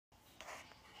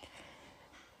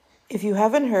If you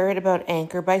haven't heard about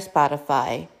Anchor by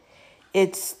Spotify,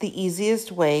 it's the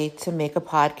easiest way to make a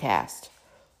podcast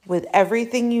with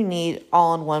everything you need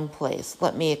all in one place.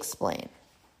 Let me explain.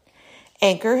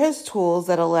 Anchor has tools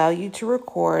that allow you to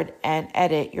record and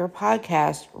edit your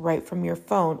podcast right from your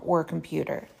phone or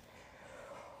computer.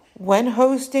 When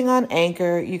hosting on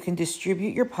Anchor, you can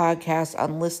distribute your podcast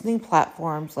on listening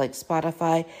platforms like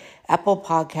Spotify, Apple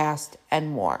Podcast, and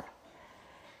more.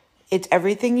 It's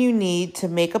everything you need to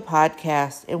make a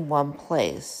podcast in one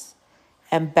place.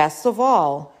 And best of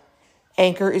all,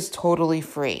 Anchor is totally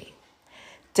free.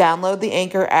 Download the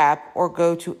Anchor app or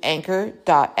go to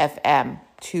anchor.fm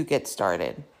to get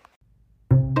started.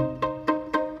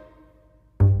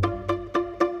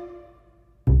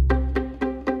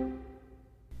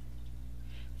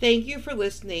 Thank you for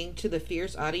listening to the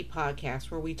Fierce Oddie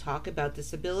podcast, where we talk about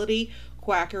disability,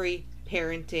 quackery,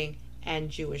 parenting, and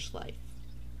Jewish life.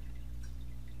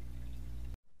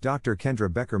 Dr.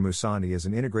 Kendra Becker-Musante is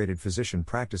an integrated physician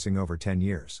practicing over 10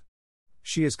 years.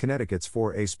 She is Connecticut's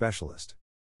 4A specialist.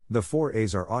 The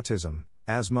 4As are autism,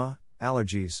 asthma,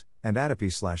 allergies, and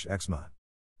atopy/eczema.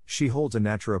 She holds a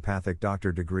naturopathic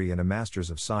doctor degree and a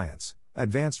Master's of Science,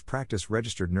 Advanced Practice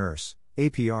Registered Nurse,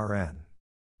 APRN.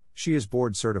 She is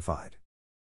board certified.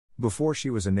 Before she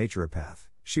was a naturopath,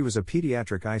 she was a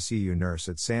pediatric ICU nurse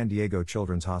at San Diego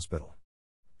Children's Hospital.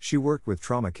 She worked with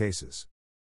trauma cases.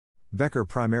 Becker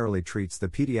primarily treats the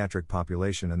pediatric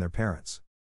population and their parents.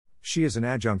 She is an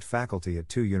adjunct faculty at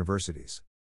 2 universities.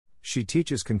 She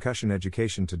teaches concussion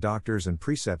education to doctors and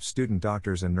precepts student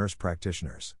doctors and nurse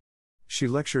practitioners. She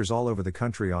lectures all over the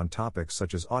country on topics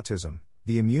such as autism,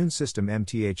 the immune system,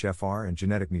 MTHFR, and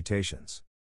genetic mutations.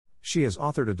 She has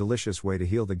authored A Delicious Way to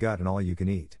Heal the Gut and All You Can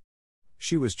Eat.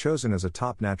 She was chosen as a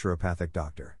top naturopathic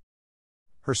doctor.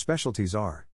 Her specialties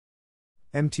are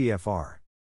MTFR,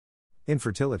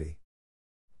 infertility,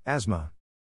 asthma,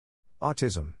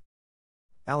 autism,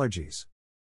 allergies,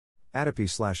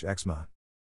 atopy/eczema.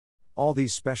 All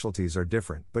these specialties are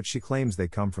different, but she claims they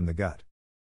come from the gut.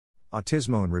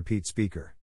 Autismo and repeat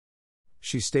speaker.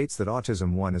 She states that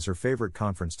Autism 1 is her favorite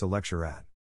conference to lecture at.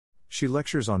 She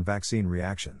lectures on vaccine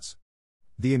reactions,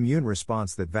 the immune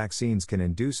response that vaccines can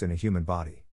induce in a human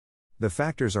body. The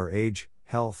factors are age,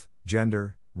 health,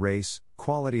 gender, race,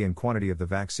 quality and quantity of the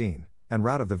vaccine, and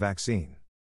route of the vaccine.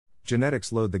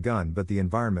 Genetics load the gun, but the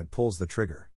environment pulls the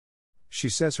trigger. She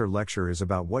says her lecture is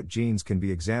about what genes can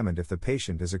be examined if the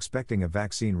patient is expecting a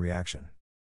vaccine reaction.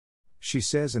 She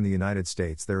says in the United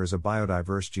States there is a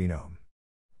biodiverse genome.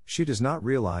 She does not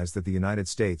realize that the United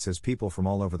States has people from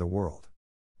all over the world.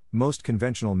 Most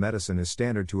conventional medicine is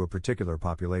standard to a particular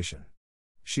population.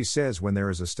 She says when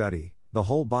there is a study, the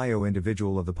whole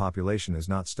bio-individual of the population is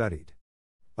not studied.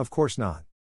 Of course not.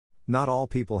 Not all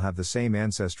people have the same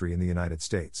ancestry in the United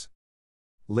States.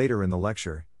 Later in the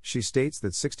lecture, she states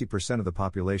that 60% of the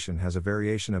population has a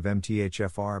variation of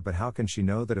MTHFR, but how can she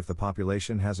know that if the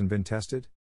population hasn't been tested?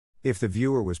 If the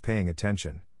viewer was paying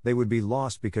attention, they would be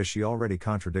lost because she already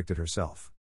contradicted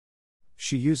herself.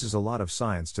 She uses a lot of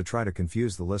science to try to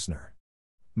confuse the listener.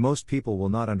 Most people will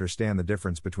not understand the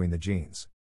difference between the genes.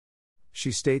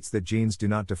 She states that genes do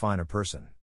not define a person.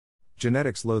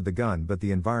 Genetics load the gun, but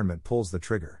the environment pulls the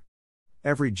trigger.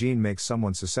 Every gene makes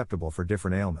someone susceptible for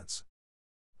different ailments.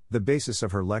 The basis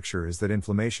of her lecture is that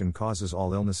inflammation causes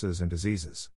all illnesses and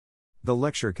diseases. The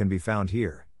lecture can be found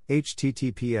here,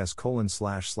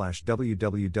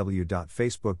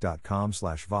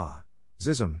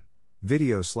 https://www.facebook.com/va/zism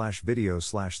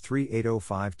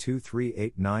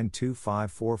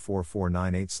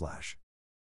video/video/380523892544498/.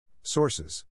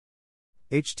 Sources: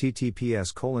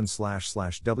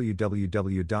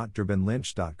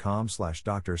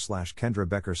 https://www.durbinlynch.com/dr/Kendra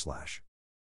Becker/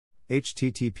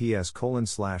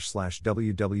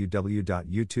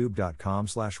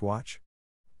 https://www.youtube.com/watch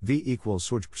v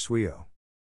 =swio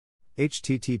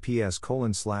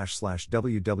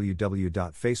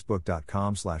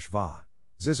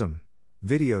https://www.facebook.com/va/zism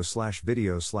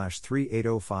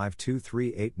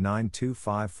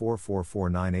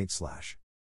video/video/380523892544498/.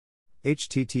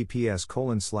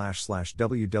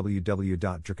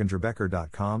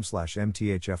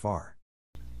 https://www.kendrabecker.com/mthfr.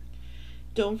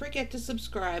 Don't forget to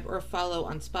subscribe or follow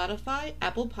on Spotify,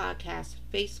 Apple Podcasts,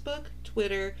 Facebook,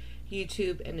 Twitter,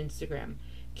 YouTube, and Instagram.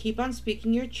 Keep on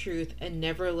speaking your truth and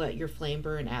never let your flame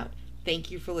burn out.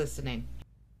 Thank you for listening.